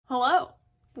Hello,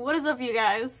 what is up you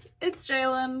guys? It's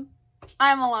Jalen.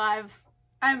 I'm alive.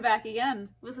 I'm back again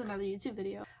with another YouTube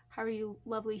video. How are you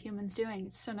lovely humans doing?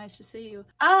 It's so nice to see you.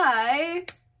 I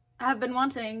have been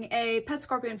wanting a pet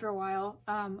scorpion for a while.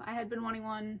 I had been wanting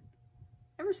one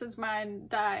ever since mine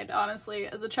died, honestly,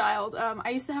 as a child.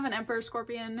 I used to have an emperor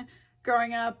scorpion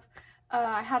growing up.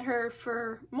 I had her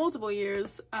for multiple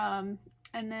years. And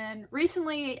then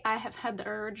recently I have had the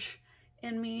urge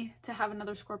in me to have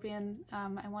another scorpion.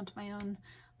 I want my own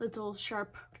little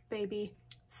sharp baby.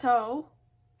 So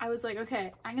I was like,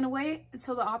 okay, I'm gonna wait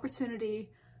until the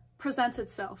opportunity presents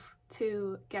itself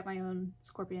to get my own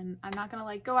scorpion. I'm not gonna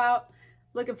like go out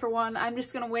looking for one. I'm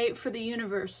just gonna wait for the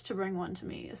universe to bring one to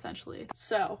me, essentially.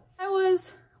 So I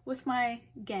was with my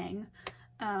gang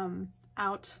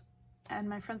out at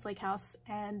my friend's lake house,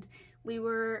 and we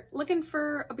were looking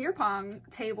for a beer pong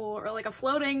table or like a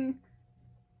floating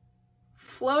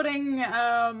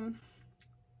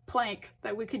plank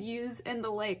that we could use in the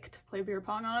lake to play beer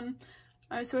pong on.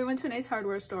 So we went to an Ace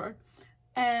Hardware store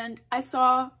and I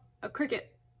saw a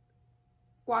cricket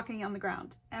walking on the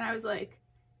ground, and I was like,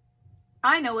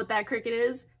 I know what that cricket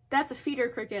is. That's a feeder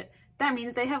cricket. That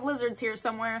means they have lizards here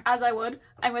somewhere. As I would,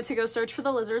 I went to go search for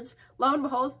the lizards. Lo and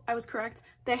behold, I was correct.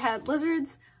 They had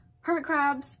lizards, hermit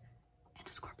crabs, and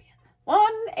a scorpion.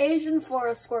 One Asian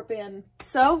forest scorpion.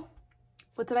 So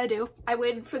what did I do? I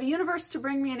waited for the universe to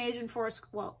bring me an Asian forest,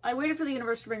 I waited for the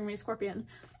universe to bring me a scorpion,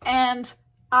 and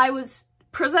I was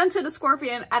presented a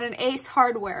scorpion at an Ace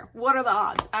Hardware. What are the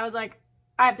odds? I was like,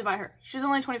 I have to buy her. She's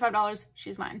only $25,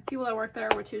 she's mine. People that work there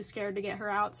were too scared to get her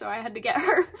out, so I had to get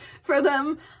her for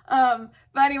them. But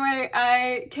anyway,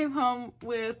 I came home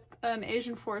with an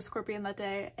Asian forest scorpion that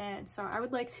day, and so I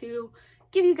would like to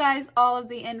give you guys all of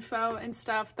the info and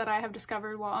stuff that I have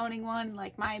discovered while owning one,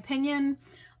 like my opinion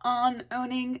on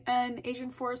owning an Asian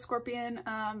forest scorpion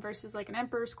versus like an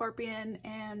emperor scorpion,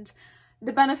 and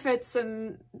the benefits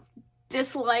and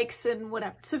dislikes and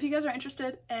whatever. So if you guys are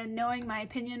interested in knowing my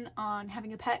opinion on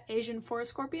having a pet Asian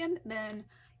forest scorpion, then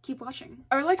keep watching.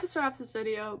 I would like to start off this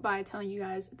video by telling you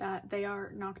guys that they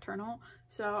are nocturnal.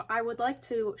 So I would like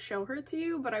to show her to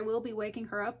you, but I will be waking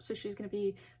her up, so she's gonna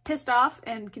be pissed off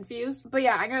and confused. But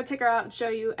yeah, I'm gonna take her out and show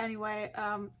you anyway.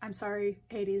 I'm sorry,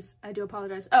 Hades, I do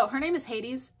apologize. Oh, her name is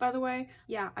Hades, by the way.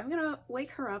 Yeah, I'm gonna wake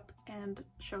her up and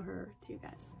show her to you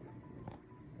guys.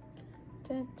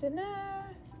 Da-da-da.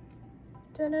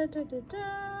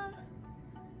 Da-da-da-da-da.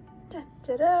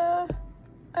 Da-da-da.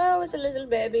 Oh, it's a little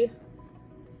baby.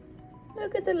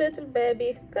 Look at the little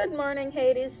baby. Good morning,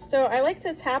 Hades. So I like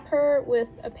to tap her with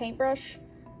a paintbrush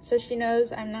so she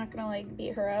knows I'm not gonna like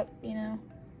beat her up, you know?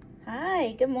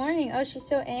 Hi, good morning. Oh, she's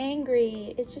so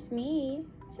angry. It's just me.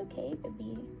 It's okay,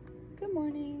 baby. Good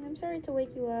morning. I'm sorry to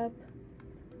wake you up,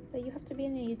 but you have to be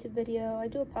in a YouTube video. I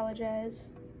do apologize.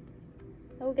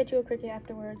 I will get you a cricket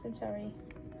afterwards. I'm sorry.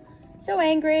 So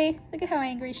angry. Look at how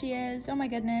angry she is. Oh my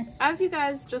goodness. As you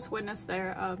guys just witnessed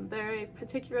there, they're a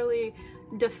particularly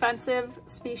defensive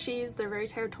species. They're very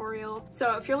territorial.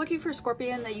 So if you're looking for a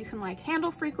scorpion that you can like handle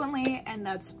frequently and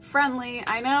that's friendly,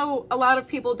 I know a lot of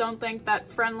people don't think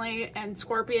that friendly and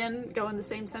scorpion go in the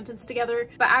same sentence together,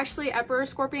 but actually emperor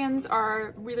scorpions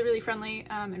are really, really friendly,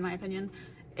 in my opinion.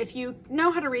 If you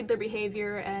know how to read their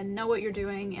behavior and know what you're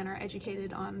doing and are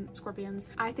educated on scorpions,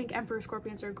 I think emperor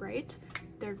scorpions are great.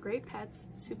 They're great pets,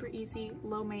 super easy,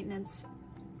 low maintenance.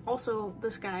 Also,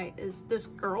 this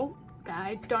girl,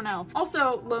 guy, don't know.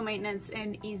 Also low maintenance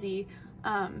and easy.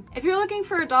 If you're looking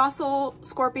for a docile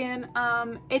scorpion,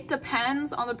 it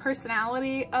depends on the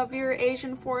personality of your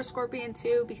Asian forest scorpion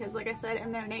too, because like I said,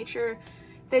 in their nature,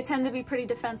 they tend to be pretty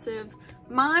defensive.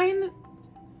 Mine,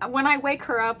 when I wake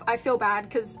her up, I feel bad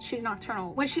because she's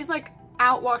nocturnal. When she's like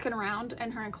out walking around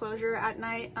in her enclosure at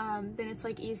night, then it's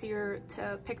like easier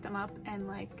to pick them up and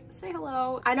like say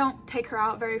hello. I don't take her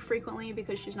out very frequently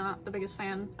because she's not the biggest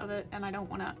fan of it and I don't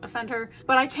want to offend her,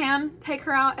 but I can take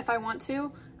her out if I want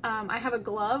to. I have a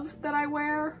glove that I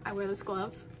wear. I wear this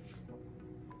glove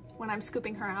when I'm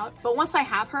scooping her out, but once I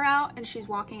have her out and she's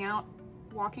walking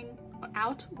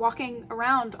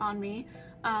around on me,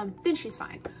 then she's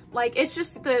fine. Like, it's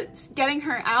just the getting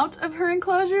her out of her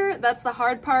enclosure that's the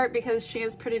hard part because she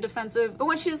is pretty defensive. But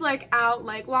when she's like out,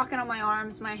 like walking on my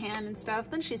arms, my hand and stuff,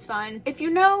 then she's fine. If you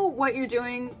know what you're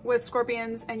doing with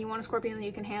scorpions and you want a scorpion that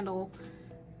you can handle,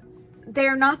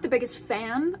 they're not the biggest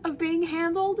fan of being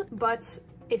handled, but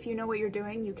if you know what you're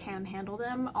doing, you can handle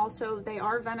them. Also, they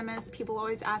are venomous. People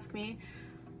always ask me,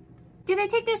 Do they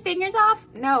take their stingers off?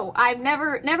 No, I've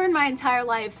never in my entire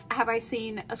life have I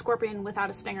seen a scorpion without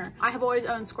a stinger. I have always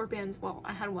owned scorpions. Well,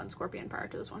 I had one scorpion prior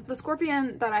to this one. The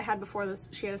scorpion that I had before this,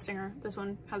 she had a stinger. This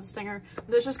one has a stinger.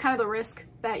 There's just kind of the risk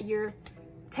that you're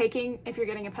taking if you're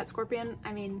getting a pet scorpion.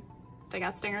 I mean, they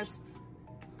got stingers.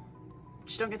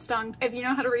 Just don't get stung. If you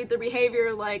know how to read their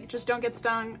behavior, like, just don't get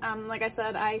stung. Like I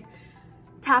said, I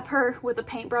tap her with a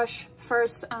paintbrush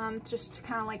first, just to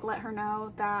kind of like let her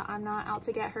know that I'm not out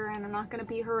to get her and I'm not gonna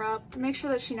beat her up. Make sure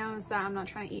that she knows that I'm not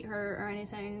trying to eat her or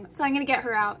anything. So I'm gonna get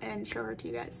her out and show her to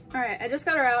you guys. All right, I just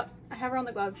got her out. I have her on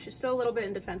the glove. She's still a little bit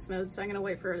in defense mode, so I'm gonna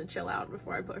wait for her to chill out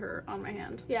before I put her on my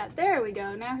hand. Yeah, there we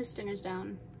go. Now her stinger's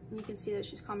down. And you can see that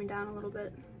she's calming down a little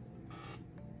bit.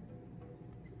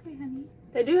 It's okay, honey.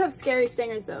 They do have scary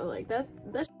stingers though. Like that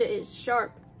shit is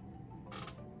sharp.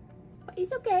 But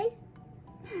it's okay.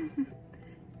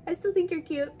 I still think you're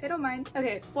cute. I don't mind.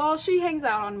 Okay, while she hangs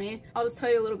out on me, I'll just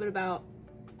tell you a little bit about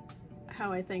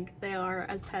how I think they are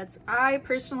as pets. I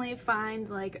personally find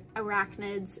like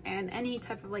arachnids and any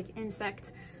type of like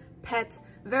insect pet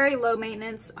very low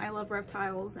maintenance. I love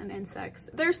reptiles and insects.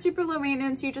 They're super low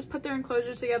maintenance. You just put their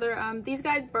enclosure together. These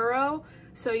guys burrow,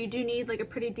 so you do need like a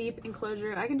pretty deep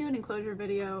enclosure. I can do an enclosure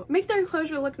video. Make their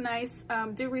enclosure look nice.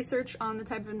 Do research on the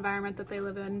type of environment that they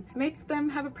live in. Make them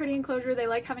have a pretty enclosure. They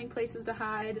like having places to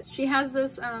hide. She has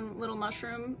this little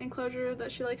mushroom enclosure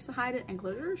that she likes to hide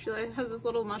in. She has this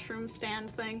little mushroom stand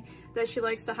thing that she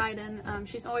likes to hide in.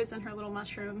 She's always in her little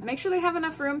mushroom. Make sure they have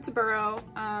enough room to burrow.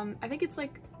 I think it's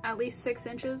like at least 6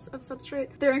 inches of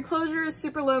substrate. Their enclosure is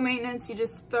super low maintenance. You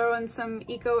just throw in some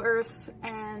eco earth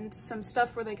and some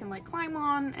stuff where they can like climb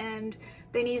on, and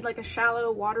they need like a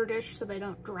shallow water dish so they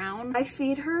don't drown. I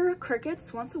feed her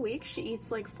crickets once a week. She eats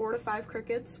like 4 to 5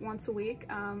 crickets once a week.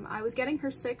 I was getting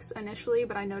her 6 initially,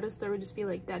 but I noticed there would just be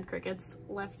like dead crickets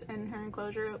left in her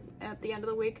enclosure at the end of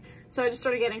the week. So I just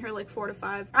started getting her like 4 to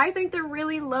 5. I think they're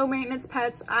really low maintenance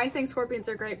pets. I think scorpions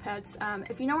are great pets.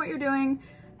 If you know what you're doing,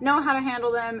 know how to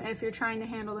handle them. If you're trying to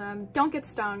handle them, don't get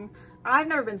stung. I've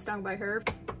never been stung by her,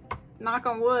 knock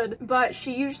on wood, but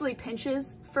she usually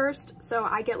pinches first, so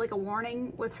I get like a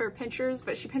warning with her pinchers,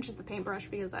 but she pinches the paintbrush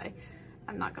because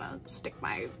I'm not gonna stick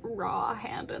my raw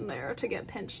hand in there to get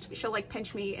pinched. She'll like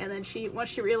pinch me, and then once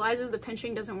she realizes the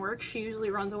pinching doesn't work, she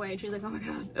usually runs away and she's like, oh my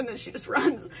god, and then she just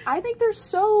runs. I think they're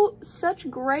such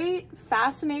great,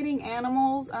 fascinating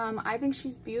animals. I think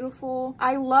she's beautiful.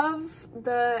 I love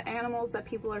the animals that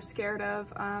people are scared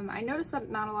of. I noticed that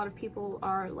not a lot of people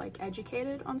are like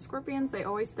educated on scorpions. They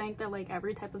always think that like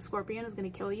every type of scorpion is gonna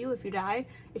kill you if you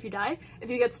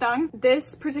get stung.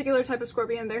 This particular type of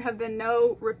scorpion, there have been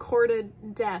no recorded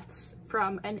deaths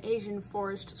from an Asian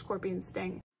forest scorpion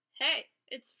sting. Hey,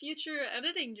 it's future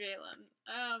editing Jalen.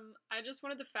 I just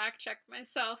wanted to fact check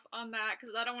myself on that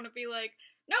because I don't want to be like,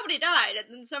 nobody died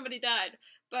and then somebody died,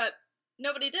 but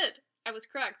nobody did. I was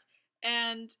correct.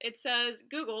 And it says,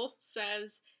 Google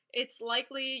says, it's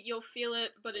likely you'll feel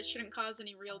it, but it shouldn't cause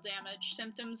any real damage.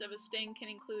 Symptoms of a sting can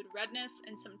include redness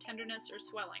and some tenderness or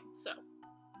swelling, so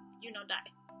you don't die.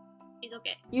 He's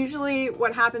okay. Usually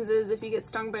what happens is if you get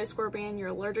stung by a scorpion, you're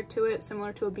allergic to it,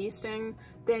 similar to a bee sting,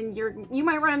 then you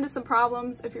might run into some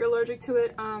problems if you're allergic to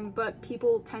it, but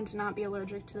people tend to not be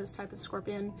allergic to this type of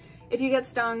scorpion. If you get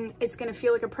stung, it's gonna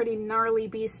feel like a pretty gnarly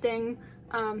bee sting.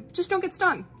 Just don't get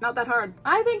stung. Not that hard.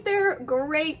 I think they're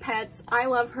great pets. I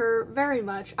love her very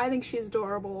much. I think she's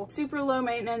adorable. Super low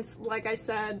maintenance, like I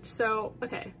said. So,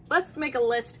 okay, let's make a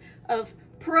list of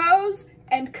pros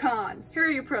and cons. Here are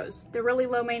your pros. They're really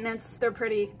low maintenance, they're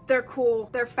pretty, they're cool,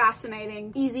 they're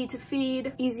fascinating, easy to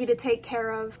feed, easy to take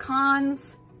care of.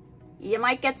 Cons, you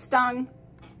might get stung,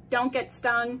 don't get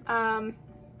stung.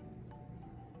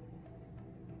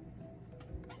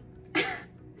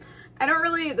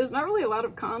 There's not really a lot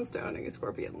of cons to owning a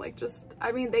scorpion. Like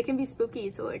I mean, they can be spooky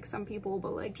to like some people,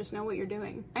 but like just know what you're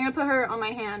doing. I'm gonna put her on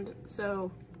my hand so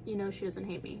you know she doesn't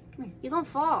hate me. Come here, you're gonna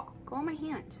fall. Go on my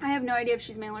hand. I have no idea if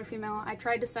she's male or female. I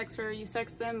tried to sex her. You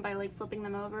sex them by like flipping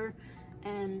them over,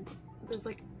 and there's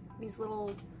like these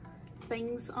little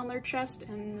things on their chest,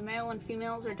 and the male and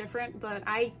females are different, but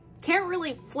I can't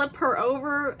really flip her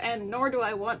over, and nor do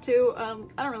I want to.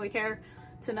 I don't really care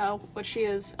to know what she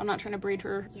is. I'm not trying to breed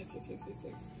her. Yes.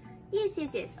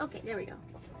 Okay, there we go.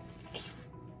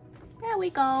 There we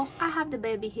go. I have the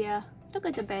baby here. Look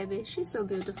at the baby. She's so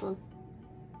beautiful.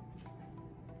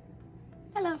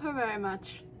 I love her very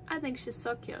much. I think she's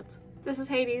so cute. This is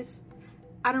Hades.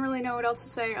 I don't really know what else to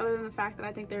say other than the fact that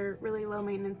I think they're really low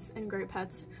maintenance and great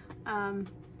pets.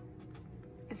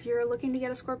 If you're looking to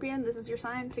get a scorpion, this is your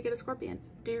sign to get a scorpion.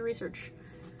 Do your research.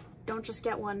 Don't just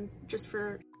get one just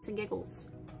for shits and giggles.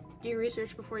 do your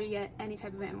research before you get any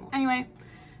type of animal. Anyway,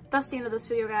 that's the end of this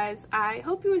video, guys. I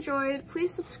hope you enjoyed.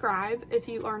 Please subscribe if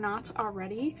you are not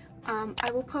already.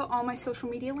 I will put all my social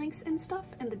media links and stuff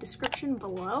in the description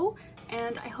below,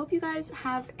 and I hope you guys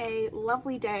have a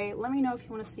lovely day. Let me know if you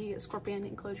want to see a scorpion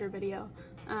enclosure video,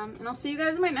 and I'll see you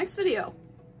guys in my next video.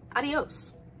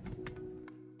 Adios.